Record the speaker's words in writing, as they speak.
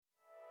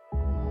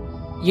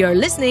You're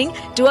listening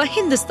to a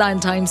Hindustan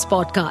Times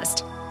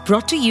podcast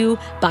brought to you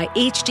by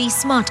HT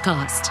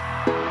Smartcast.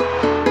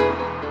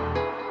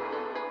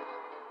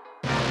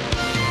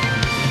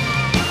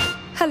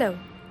 Hello,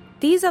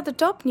 these are the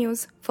top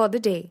news for the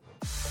day.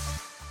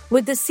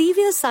 With the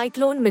severe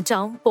cyclone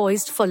Michaung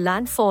poised for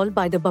landfall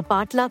by the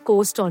Bapatla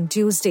coast on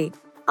Tuesday,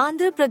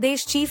 Andhra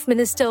Pradesh Chief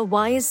Minister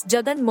Y.S.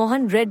 Jagan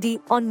Mohan Reddy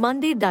on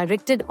Monday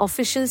directed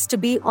officials to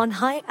be on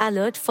high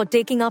alert for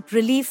taking up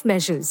relief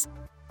measures.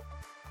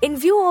 In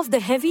view of the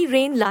heavy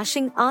rain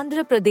lashing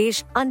Andhra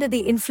Pradesh under the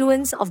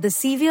influence of the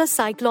severe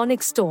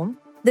cyclonic storm,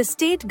 the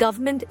state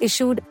government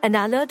issued an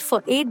alert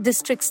for 8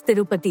 districts: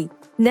 Tirupati,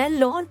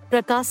 Nellore,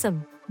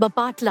 Prakasam,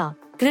 Bapatla,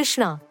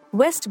 Krishna,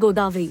 West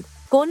Godavari,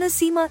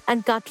 Konaseema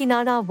and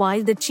Kakinada,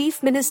 while the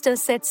Chief Minister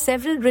set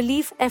several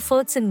relief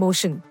efforts in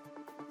motion.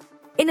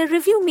 In a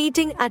review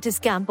meeting at his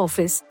camp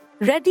office,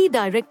 Reddy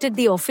directed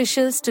the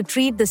officials to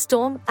treat the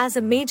storm as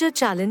a major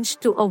challenge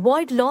to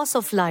avoid loss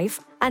of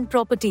life and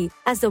property,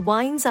 as the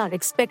winds are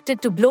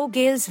expected to blow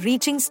gales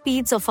reaching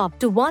speeds of up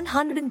to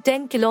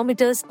 110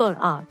 km per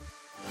hour.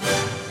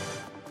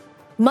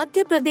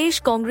 Madhya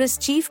Pradesh Congress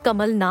Chief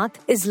Kamal Nath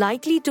is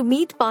likely to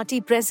meet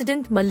party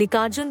President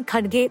Mallikarjun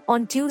Kharge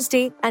on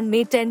Tuesday and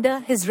may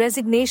tender his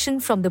resignation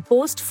from the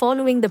post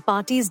following the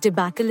party's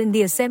debacle in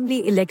the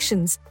assembly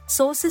elections,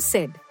 sources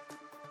said.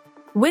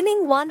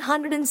 Winning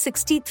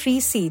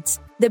 163 seats,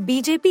 the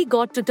BJP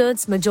got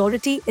two-thirds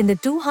majority in the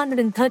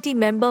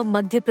 230-member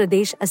Madhya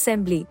Pradesh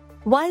Assembly,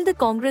 while the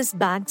Congress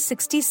bagged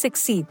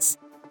 66 seats.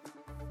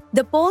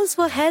 The polls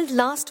were held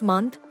last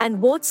month and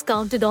votes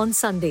counted on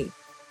Sunday.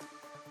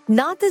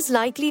 Nath is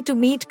likely to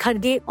meet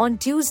Kharge on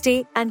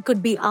Tuesday and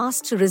could be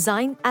asked to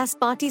resign as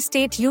party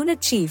state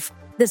unit chief,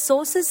 the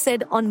sources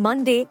said on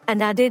Monday,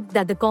 and added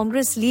that the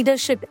Congress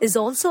leadership is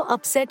also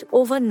upset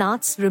over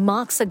Nath's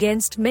remarks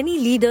against many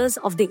leaders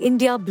of the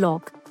India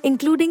bloc,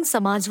 including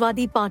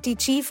Samajwadi Party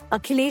chief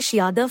Akhilesh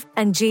Yadav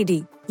and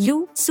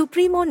JDU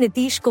Supremo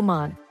Nitish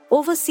Kumar,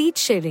 over seat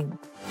sharing.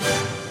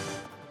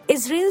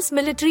 Israel's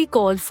military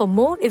called for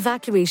more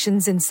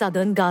evacuations in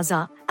southern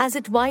Gaza as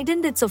it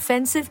widened its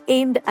offensive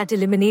aimed at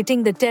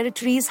eliminating the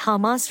territory's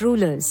Hamas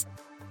rulers.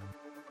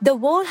 The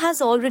war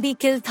has already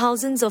killed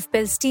thousands of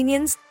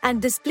Palestinians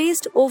and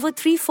displaced over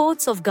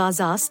 3/4 of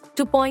Gaza's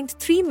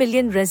 2.3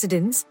 million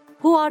residents,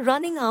 who are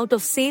running out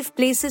of safe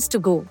places to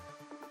go.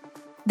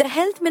 The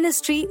health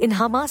ministry in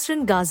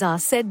Hamas-run Gaza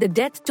said the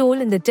death toll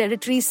in the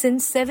territory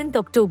since 7th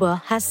October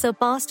has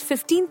surpassed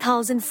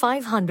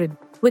 15,500,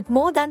 with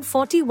more than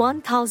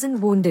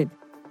 41,000 wounded.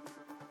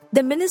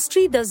 The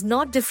ministry does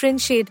not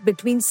differentiate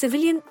between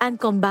civilian and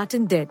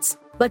combatant deaths,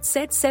 but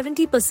said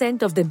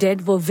 70% of the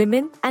dead were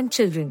women and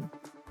children.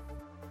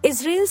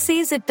 Israel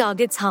says it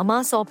targets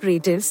Hamas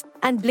operatives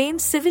and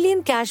blames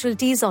civilian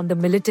casualties on the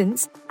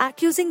militants,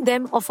 accusing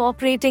them of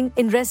operating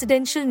in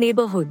residential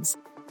neighborhoods.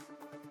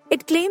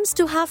 It claims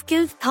to have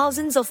killed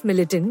thousands of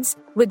militants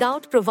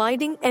without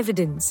providing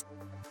evidence.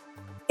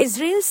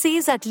 Israel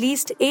says at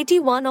least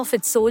 81 of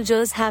its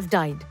soldiers have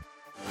died.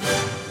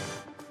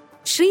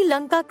 Sri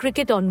Lanka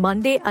Cricket on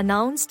Monday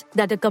announced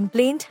that a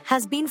complaint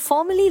has been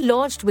formally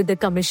lodged with the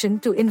Commission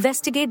to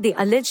investigate the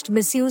alleged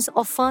misuse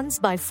of funds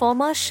by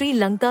former Sri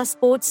Lanka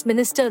Sports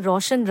Minister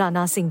Roshan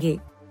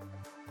Ranasinghe.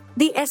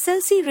 The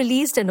SLC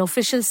released an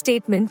official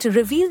statement to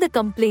reveal the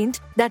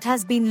complaint that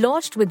has been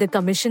lodged with the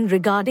Commission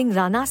regarding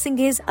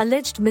Ranasinghe's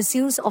alleged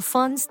misuse of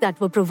funds that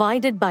were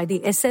provided by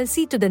the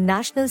SLC to the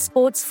National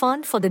Sports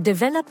Fund for the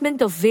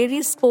development of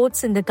various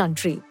sports in the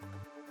country.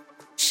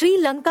 Sri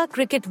Lanka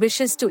Cricket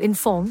wishes to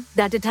inform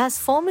that it has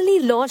formally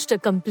lodged a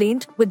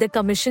complaint with the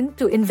Commission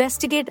to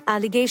investigate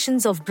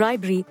allegations of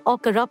bribery or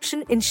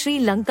corruption in Sri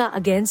Lanka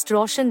against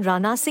Roshan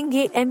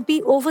Ranasinghe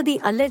MP over the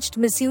alleged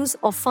misuse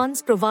of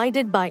funds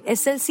provided by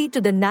SLC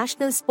to the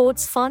National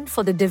Sports Fund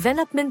for the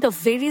development of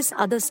various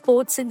other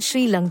sports in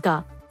Sri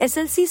Lanka,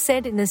 SLC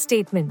said in a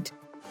statement.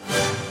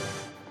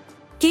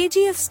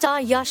 KGF star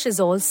Yash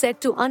is all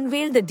set to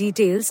unveil the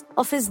details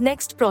of his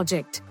next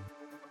project.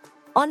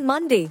 On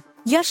Monday,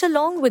 Yash,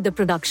 along with the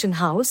production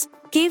house,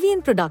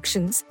 KVN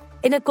Productions,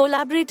 in a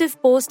collaborative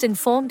post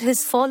informed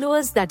his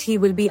followers that he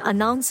will be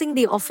announcing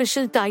the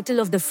official title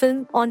of the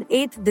film on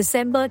 8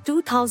 December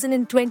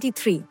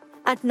 2023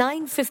 at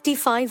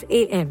 9:55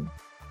 a.m.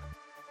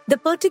 The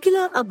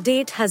particular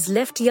update has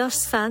left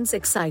Yash's fans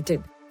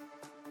excited.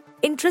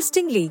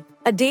 Interestingly,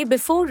 a day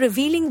before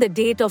revealing the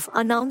date of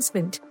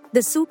announcement,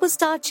 the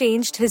superstar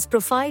changed his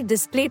profile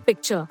display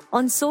picture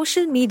on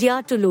social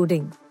media to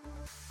loading.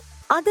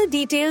 Other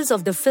details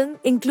of the film,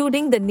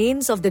 including the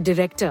names of the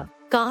director,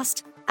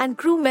 cast, and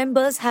crew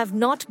members, have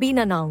not been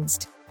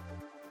announced.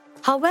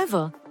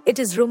 However, it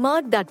is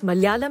rumored that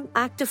Malayalam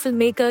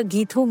actor-filmmaker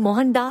Geethu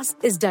Mohandas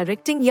is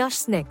directing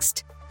Yash's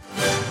next.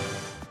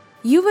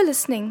 You were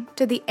listening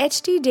to the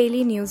HT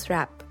Daily News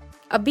Wrap,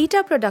 a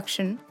beta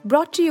production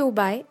brought to you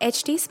by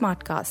HT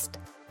Smartcast.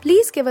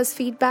 Please give us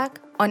feedback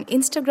on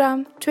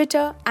Instagram,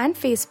 Twitter, and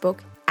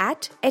Facebook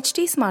at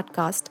HT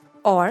Smartcast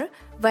or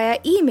via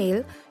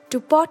email to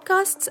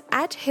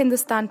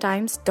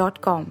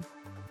podcasts@hindustantimes.com.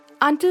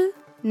 Until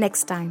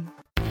next time.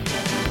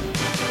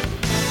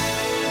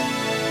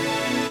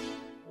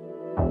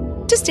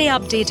 To stay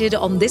updated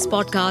on this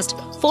podcast,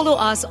 follow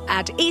us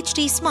at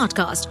HT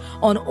Smartcast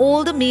on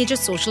all the major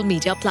social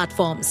media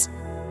platforms.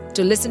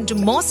 To listen to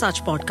more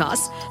such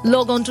podcasts,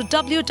 log on to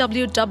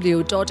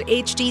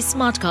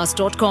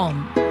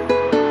www.htsmartcast.com.